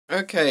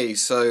Okay,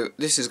 so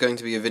this is going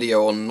to be a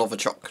video on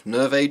Novichok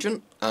nerve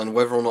agent and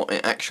whether or not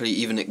it actually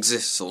even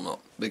exists or not,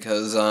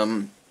 because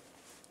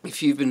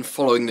if you've been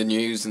following the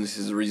news, and this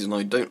is the reason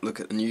I don't look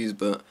at the news,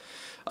 but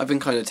I've been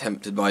kind of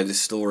tempted by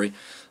this story.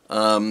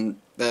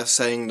 They're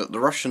saying that the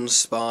Russian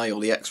spy, or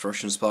the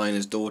ex-Russian spy, and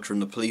his daughter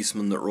and the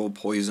policeman that were all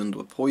poisoned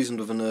were poisoned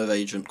with a nerve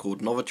agent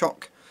called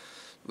Novichok,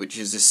 which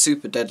is this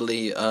super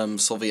deadly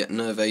Soviet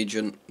nerve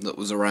agent that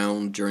was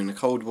around during the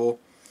Cold War.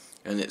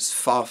 And it's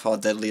far, far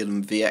deadlier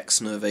than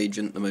VX nerve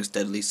agent, the most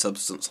deadly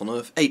substance on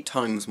Earth. 8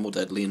 times more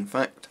deadly, in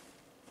fact.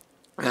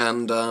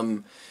 And,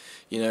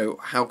 you know,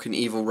 how can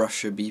evil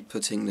Russia be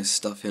putting this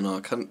stuff in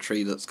our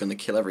country that's going to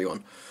kill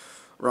everyone?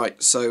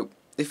 Right, so,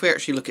 if we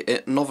actually look at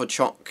it,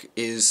 Novichok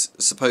is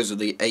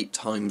supposedly 8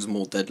 times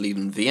more deadly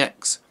than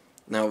VX.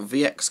 Now,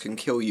 VX can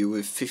kill you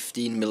with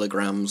 15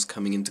 milligrams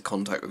coming into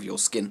contact with your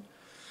skin.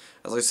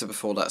 As I said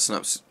before, that's an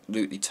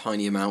absolutely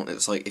tiny amount.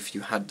 It's like if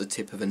you had the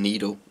tip of a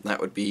needle, that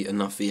would be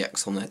enough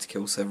VX on there to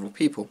kill several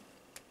people.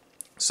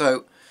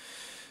 So,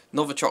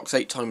 Novichok's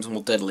 8 times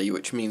more deadly,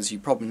 which means you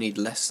probably need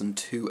less than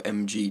 2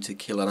 mg to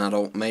kill an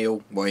adult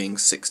male weighing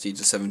 60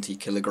 to 70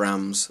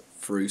 kilograms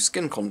through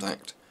skin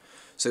contact.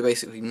 So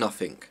basically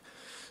nothing.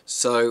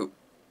 So,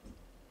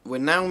 we're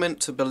now meant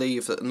to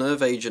believe that a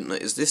nerve agent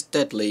that is this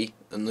deadly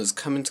and has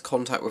come into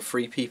contact with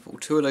 3 people,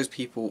 2 of those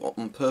people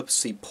are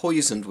purposely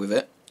poisoned with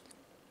it,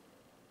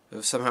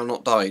 have somehow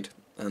not died,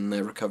 and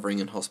they're recovering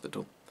in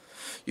hospital.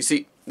 You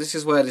see, this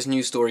is where this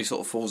news story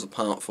sort of falls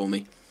apart for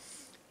me.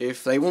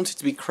 If they wanted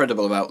to be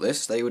credible about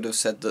this, they would have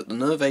said that the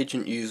nerve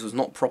agent used was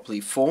not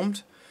properly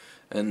formed,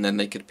 and then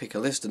they could pick a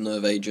list of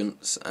nerve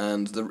agents,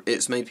 and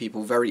it's made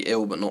people very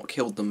ill but not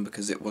killed them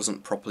because it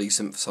wasn't properly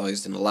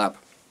synthesized in a lab.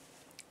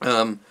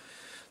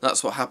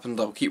 That's what happened.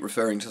 I'll keep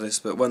referring to this,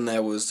 but when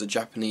there was the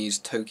Japanese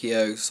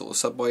Tokyo sort of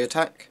subway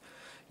attack,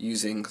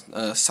 using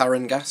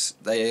sarin gas,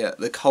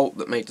 the cult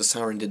that made the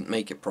sarin didn't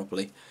make it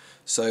properly.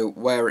 So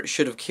where it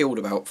should have killed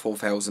about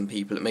 4,000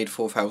 people, it made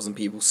 4,000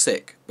 people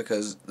sick,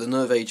 because the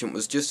nerve agent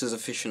was just as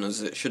efficient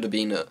as it should have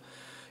been at,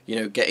 you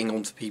know, getting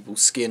onto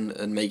people's skin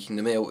and making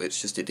them ill.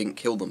 It's just it didn't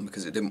kill them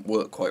because it didn't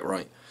work quite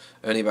right.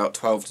 Only about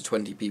 12 to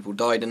 20 people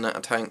died in that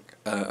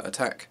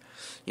attack.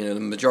 You know, the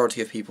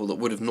majority of people that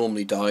would have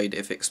normally died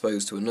if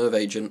exposed to a nerve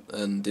agent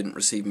and didn't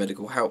receive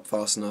medical help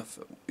fast enough,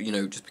 you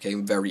know, just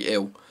became very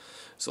ill.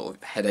 Sort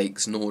of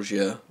headaches,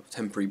 nausea,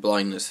 temporary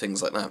blindness,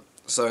 things like that.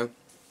 So,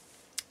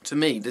 to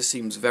me, this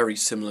seems very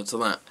similar to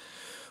that,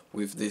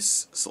 with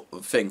this sort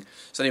of thing.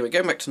 So anyway,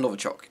 going back to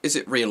Novichok, is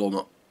it real or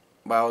not?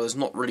 Well, there's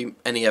not really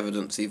any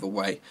evidence either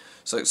way.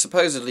 So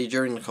supposedly,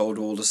 during the Cold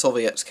War, the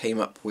Soviets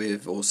came up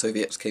with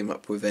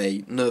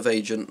a nerve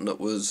agent that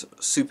was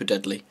super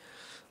deadly.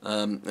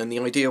 And the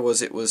idea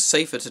was it was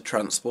safer to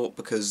transport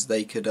because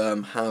they could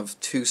have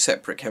 2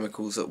 separate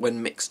chemicals that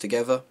when mixed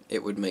together,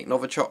 it would make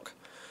Novichok.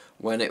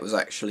 When it was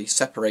actually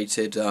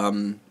separated,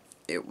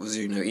 it was,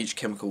 you know, each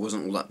chemical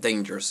wasn't all that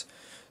dangerous.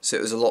 So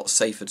it was a lot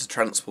safer to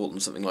transport than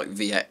something like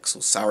VX or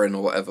sarin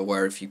or whatever,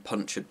 where if you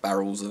punctured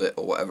barrels of it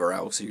or whatever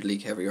else, you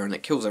leak everywhere and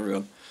it kills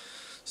everyone.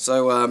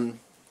 So,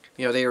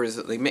 the idea is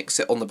that they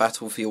mix it on the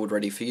battlefield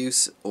ready for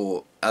use,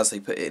 or as they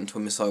put it into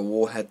a missile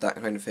warhead,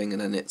 that kind of thing,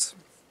 and then it's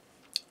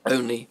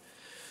only,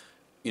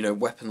 you know,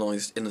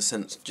 weaponized in a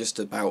sense just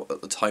about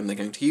at the time they're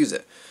going to use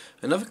it.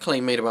 Another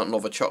claim made about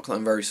Novichok that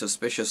I'm very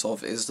suspicious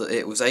of is that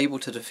it was able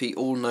to defeat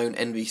all known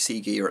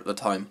NBC gear at the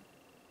time.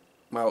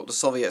 Well, the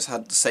Soviets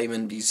had the same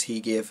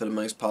NBC gear for the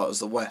most part as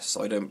the West,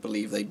 so I don't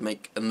believe they'd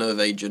make a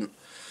nerve agent,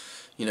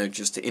 you know,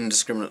 just to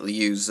indiscriminately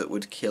use that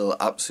would kill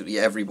absolutely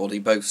everybody,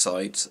 both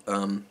sides,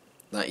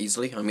 that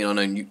easily. I mean, I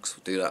know nukes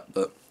will do that,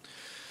 but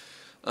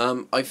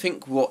I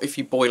think if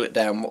you boil it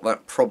down, what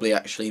that probably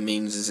actually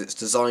means is it's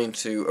designed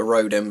to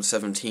erode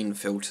M17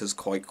 filters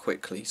quite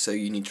quickly, so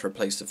you need to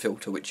replace the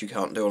filter, which you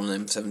can't do on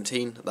an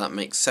M17. That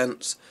makes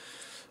sense.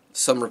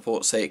 Some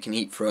reports say it can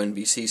eat through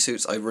NBC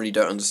suits. I really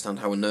don't understand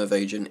how a nerve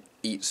agent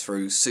eats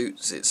through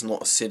suits. It's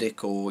not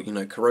acidic or, you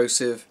know,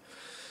 corrosive.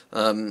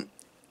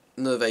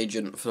 Nerve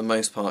agent, for the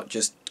most part,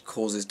 just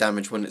causes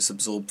damage when it's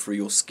absorbed through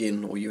your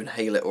skin, or you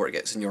inhale it, or it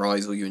gets in your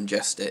eyes, or you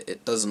ingest it.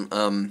 It doesn't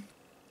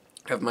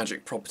have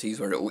magic properties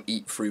where it will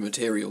eat through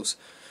materials.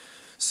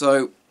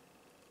 So,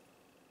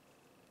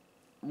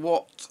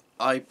 what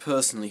I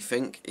personally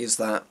think is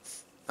that,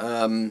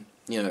 you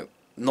know,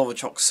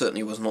 Novichok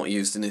certainly was not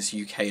used in this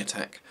UK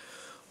attack.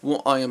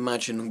 What I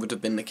imagine would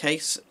have been the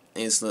case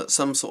is that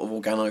some sort of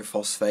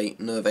organophosphate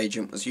nerve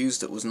agent was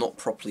used that was not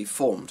properly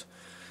formed.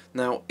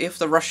 Now, if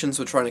the Russians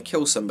were trying to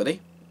kill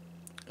somebody,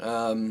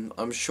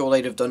 I'm sure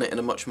they'd have done it in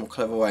a much more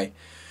clever way.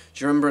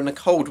 Do you remember in the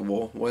Cold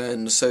War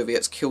when the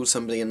Soviets killed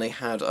somebody and they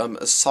had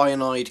a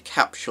cyanide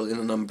capsule in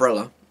an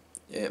umbrella?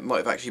 It might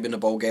have actually been a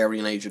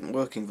Bulgarian agent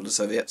working for the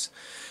Soviets,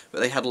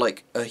 but they had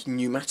like a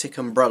pneumatic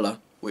umbrella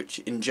which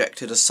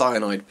injected a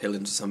cyanide pill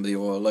into somebody,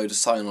 or a load of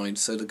cyanide,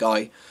 so the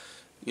guy,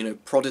 you know,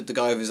 prodded the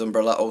guy with his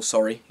umbrella, oh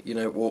sorry, you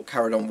know,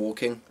 carried on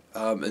walking,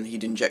 and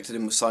he'd injected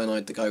him with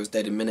cyanide, the guy was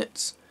dead in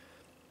minutes.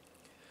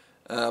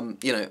 You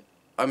know,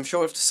 I'm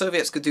sure if the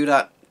Soviets could do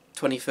that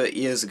 20, 30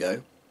 years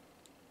ago,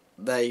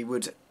 they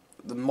would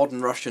the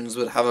modern Russians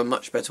would have a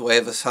much better way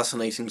of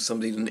assassinating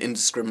somebody than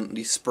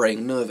indiscriminately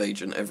spraying nerve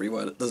agent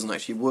everywhere. That doesn't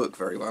actually work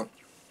very well.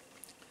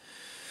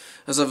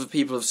 As other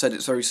people have said,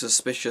 it's very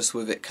suspicious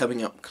with it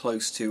coming up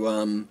close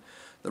to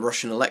the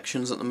Russian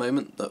elections at the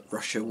moment, that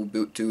Russia will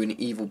do an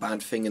evil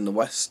bad thing in the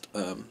West,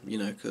 you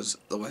know, because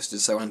the West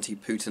is so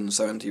anti-Putin,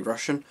 so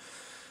anti-Russian.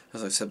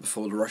 As I've said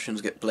before, the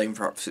Russians get blamed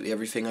for absolutely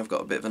everything. I've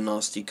got a bit of a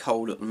nasty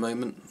cold at the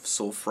moment,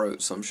 sore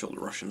throat, so I'm sure the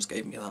Russians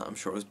gave me that. I'm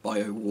sure it was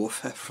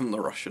bio-warfare from the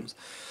Russians.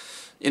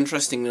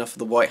 Interesting enough,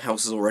 the White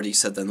House has already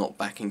said they're not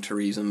backing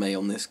Theresa May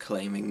on this,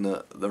 claiming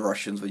that the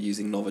Russians were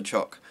using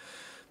Novichok.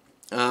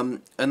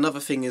 Another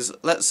thing is,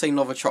 let's say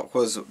Novichok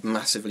was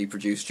massively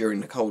produced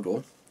during the Cold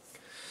War.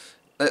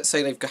 Let's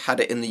say they've had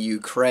it in the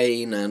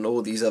Ukraine and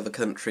all these other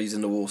countries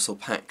in the Warsaw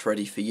Pact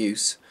ready for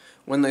use.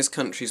 When those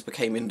countries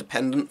became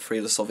independent, free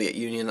of the Soviet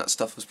Union, that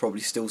stuff was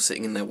probably still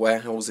sitting in their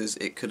warehouses.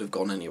 It could have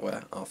gone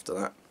anywhere after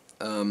that.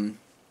 Not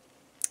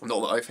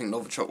that I think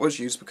Novichok was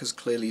used, because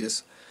clearly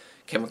this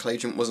chemical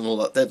agent wasn't all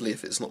that deadly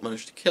if it's not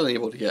managed to kill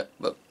anybody yet,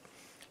 but,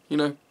 you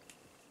know.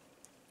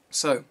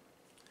 So,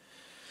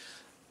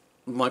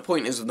 my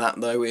point is with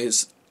that, though,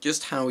 is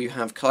just how you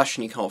have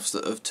Kalashnikovs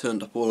that have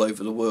turned up all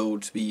over the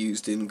world to be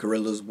used in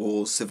guerrillas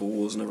wars, civil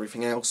wars and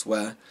everything else,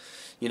 where,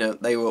 you know,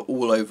 they were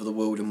all over the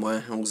world in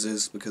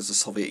warehouses because the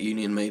Soviet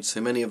Union made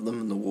so many of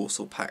them, and the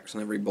Warsaw Pact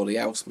and everybody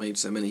else made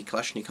so many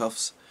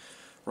Kalashnikovs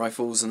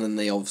rifles, and then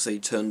they obviously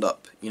turned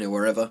up, you know,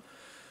 wherever.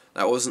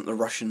 That wasn't the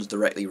Russians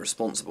directly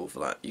responsible for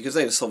that. You could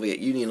say the Soviet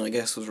Union, I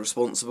guess, was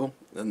responsible,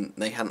 and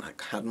they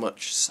hadn't had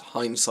much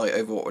hindsight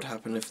over what would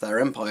happen if their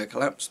empire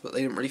collapsed, but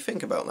they didn't really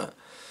think about that.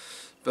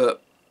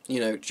 But, you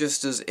know,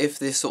 just as if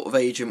this sort of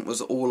agent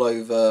was all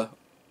over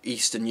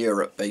Eastern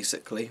Europe,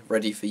 basically,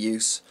 ready for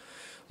use,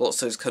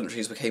 lots of those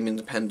countries became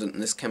independent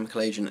and this chemical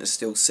agent is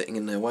still sitting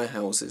in their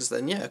warehouses,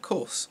 then yeah, of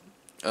course.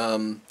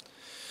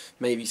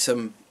 Maybe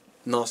some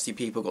nasty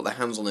people got their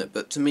hands on it,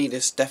 but to me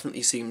this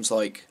definitely seems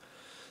like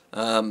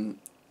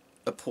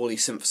a poorly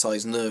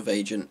synthesized nerve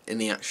agent in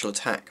the actual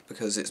attack,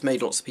 because it's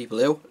made lots of people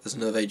ill, as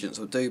nerve agents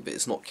would do, but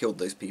it's not killed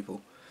those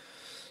people.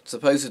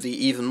 Supposedly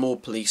even more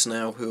police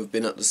now who have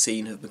been at the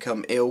scene have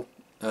become ill,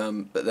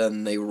 but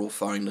then they were all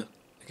fine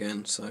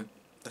again, so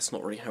that's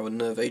not really how a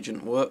nerve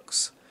agent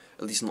works.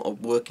 At least not a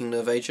working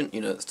nerve agent,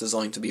 you know, it's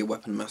designed to be a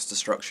weapon of mass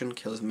destruction,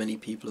 kill as many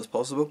people as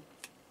possible.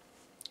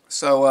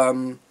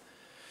 So,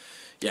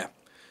 yeah.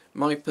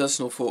 My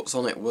personal thoughts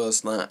on it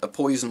was that a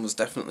poison was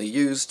definitely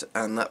used,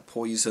 and that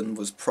poison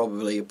was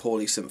probably a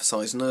poorly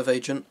synthesized nerve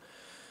agent.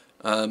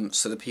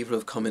 So the people who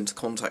have come into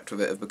contact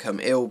with it have become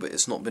ill, but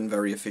it's not been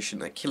very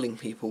efficient at killing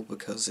people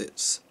because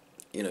it's,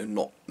 you know,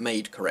 not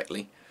made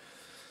correctly.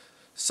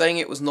 Saying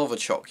it was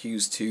Novichok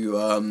used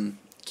to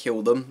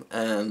kill them,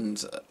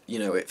 and, you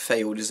know, it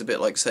failed is a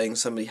bit like saying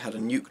somebody had a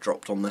nuke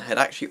dropped on their head.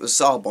 Actually, it was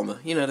Tsar Bomber,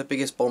 you know, the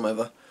biggest bomb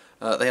ever.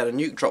 They had a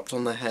nuke dropped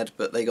on their head,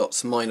 but they got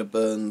some minor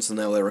burns, and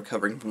now they're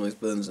recovering from those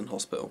burns in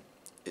hospital.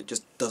 It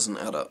just doesn't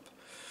add up.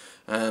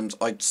 And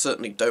I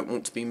certainly don't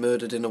want to be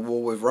murdered in a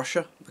war with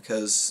Russia,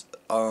 because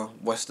our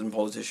Western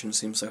politicians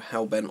seem so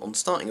hell-bent on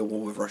starting a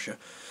war with Russia.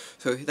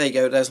 So there you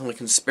go, there's my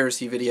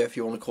conspiracy video if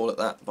you want to call it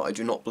that, but I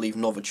do not believe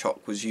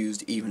Novichok was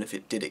used even if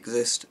it did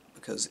exist,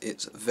 because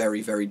it's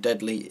very, very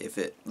deadly if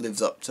it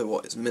lives up to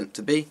what it's meant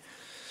to be.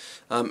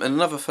 And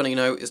another funny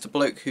note is the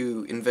bloke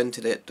who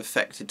invented it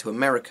defected to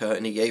America,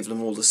 and he gave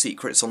them all the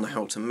secrets on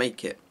how to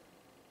make it.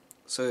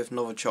 So if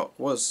Novichok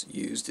was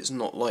used, it's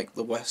not like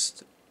the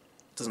West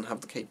doesn't have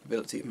the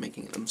capability of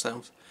making it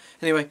themselves.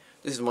 Anyway,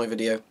 this is my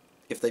video.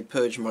 If they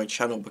purge my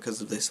channel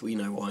because of this, we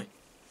know why.